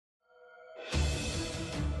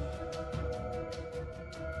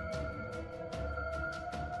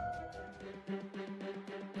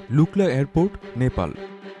Lukla airport, Nepal.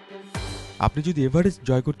 আপনি যদি Everest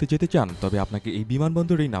জয় করতে যেতে চান তবে আপনাকে এই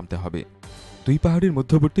বিমানবন্দরেই নামতে হবে। দুই পাহাড়ের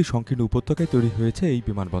মধ্যবর্তী সংকীর্ণ উপত্যকায় তৈরি হয়েছে এই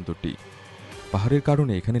বিমানবন্দরটি। পাহাড়ের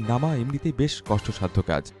কারণে এখানে নামা এমনিতেই বেশ কষ্টসাধ্য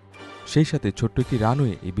কাজ। সেই সাথে ছোট্ট একটি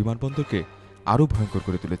রানওয়ে এই বিমানবন্দরকে আরও ভয়ঙ্কর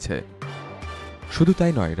করে তুলেছে। শুধু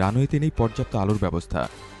তাই নয়, রানওয়েতে নেই পর্যাপ্ত আলোর ব্যবস্থা,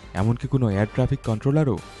 এমনকি কোনো এয়ার ট্রাফিক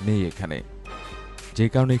কন্ট্রোলারও নেই এখানে, যে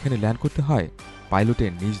কারণে এখানে ল্যান্ড করতে হয়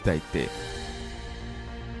পাইলটের নিজ দায়িত্বে।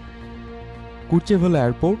 কুর্চেভেলা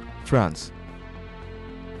এয়ারপোর্ট, ফ্রান্স।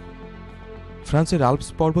 ফ্রান্সের আল্পস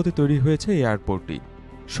পর্বতে তৈরি হয়েছে এই এয়ারপোর্টটি।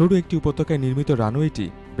 সরু একটি উপত্যকায় নির্মিত রানওয়েটি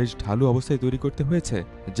বেশ ঢালু অবস্থায় তৈরি করতে হয়েছে,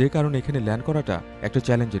 যে কারণে এখানে ল্যান্ড করাটা একটা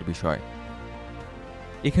চ্যালেঞ্জের বিষয়।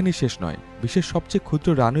 এখানেই শেষ নয়, বিশ্বের সবচেয়ে ক্ষুদ্র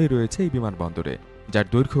রানওয়ে রয়েছে এই বিমানবন্দরে, যার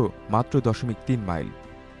দৈর্ঘ্য মাত্র 0.3 মাইল।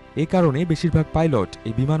 এ কারণে বেশিরভাগ পাইলট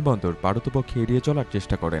এই বিমানবন্দর পারতপক্ষে এড়িয়ে চলার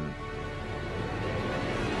চেষ্টা করেন।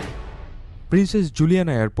 Princess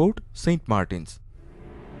Juliana airport, Saint Martin's.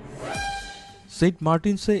 Saint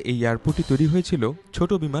মার্টিনসে এই এয়ারপোর্টটি তৈরি হয়েছিল ছোট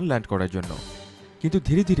বিমান ল্যান্ড করার জন্য, কিন্তু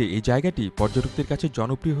ধীরে ধীরে এই জায়গাটি পর্যটকদের কাছে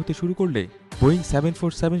জনপ্রিয় হতে শুরু করলে বোয়িং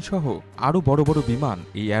 747 সহ আরও বড় বড় বিমান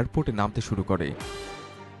এই এয়ারপোর্টে নামতে শুরু করে।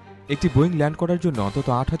 একটি বোয়িং ল্যান্ড করার জন্য অন্তত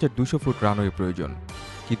 8,200 ফুট রানওয়ে প্রয়োজন,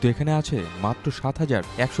 কিন্তু এখানে আছে মাত্র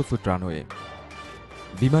 7,100 ফুট রানওয়ে।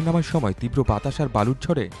 বিমান নামার সময় তীব্র বাতাস আর বালুর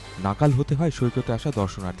ঝড়ে নাকাল হতে হয় সৈকতে আসা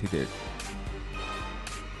দর্শনার্থীদের।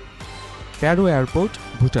 প্যারো এয়ারপোর্ট,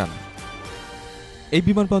 ভুটান। এই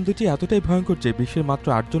বিমানবন্দরটি এতটাই ভয়ঙ্কর যে বিশ্বের মাত্র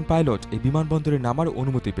 8 জন পাইলট এই বিমানবন্দরে নামার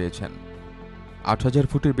অনুমতি পেয়েছেন। 8,000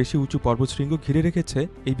 ফুটের বেশি উঁচু পর্বতশৃঙ্গ ঘিরে রেখেছে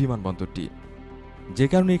এই বিমানবন্দরটি, যে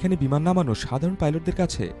কারণে এখানে বিমান নামানো সাধারণ পাইলটদের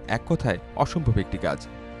কাছে এক কথায় অসম্ভব একটি কাজ।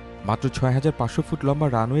 মাত্র 6,500 ফুট লম্বা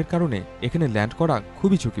রানওয়ের কারণে এখানে ল্যান্ড করা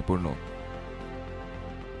খুবই ঝুঁকিপূর্ণ।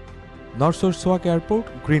 নরসোরসোয়াক এয়ারপোর্ট,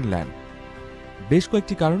 গ্রিনল্যান্ড। বেশ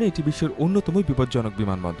কয়েকটি কারণে এটি বিশ্বের অন্যতম বিপজ্জনক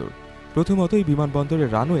বিমানবন্দর। প্রথমত, এই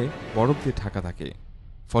বিমানবন্দরের রানওয়ে বরফ দিয়ে ঢাকা থাকে,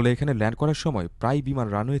 ফলে এখানে ল্যান্ড করার সময় প্রায় বিমান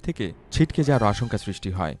রানওয়ে থেকে ছিটকে যাওয়ার আশঙ্কা সৃষ্টি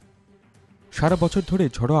হয়। সারা বছর ধরে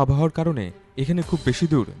ঝড়ো আবহাওয়ার কারণে এখানে খুব বেশি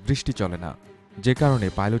দূর বৃষ্টি চলে না, যে কারণে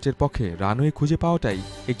পাইলটের পক্ষে রানওয়ে খুঁজে পাওয়াটাই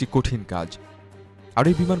একটি কঠিন কাজ। আর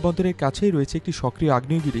এই বিমানবন্দরের কাছেই রয়েছে একটি সক্রিয়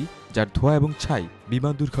আগ্নেয়গিরি, যার ধোঁয়া এবং ছাই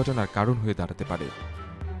বিমান দুর্ঘটনার কারণ হয়ে দাঁড়াতে পারে।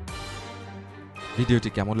 ভিডিওটি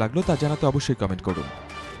কেমন লাগলো তা জানাতে অবশ্যই কমেন্ট করুন।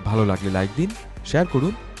 ভালো লাগলে লাইক দিন, শেয়ার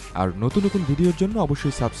করুন, আর নতুন নতুন ভিডিওর জন্য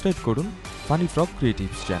অবশ্যই সাবস্ক্রাইব করুন ফানি ফ্রগ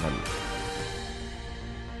ক্রিয়েটিভস চ্যানেল।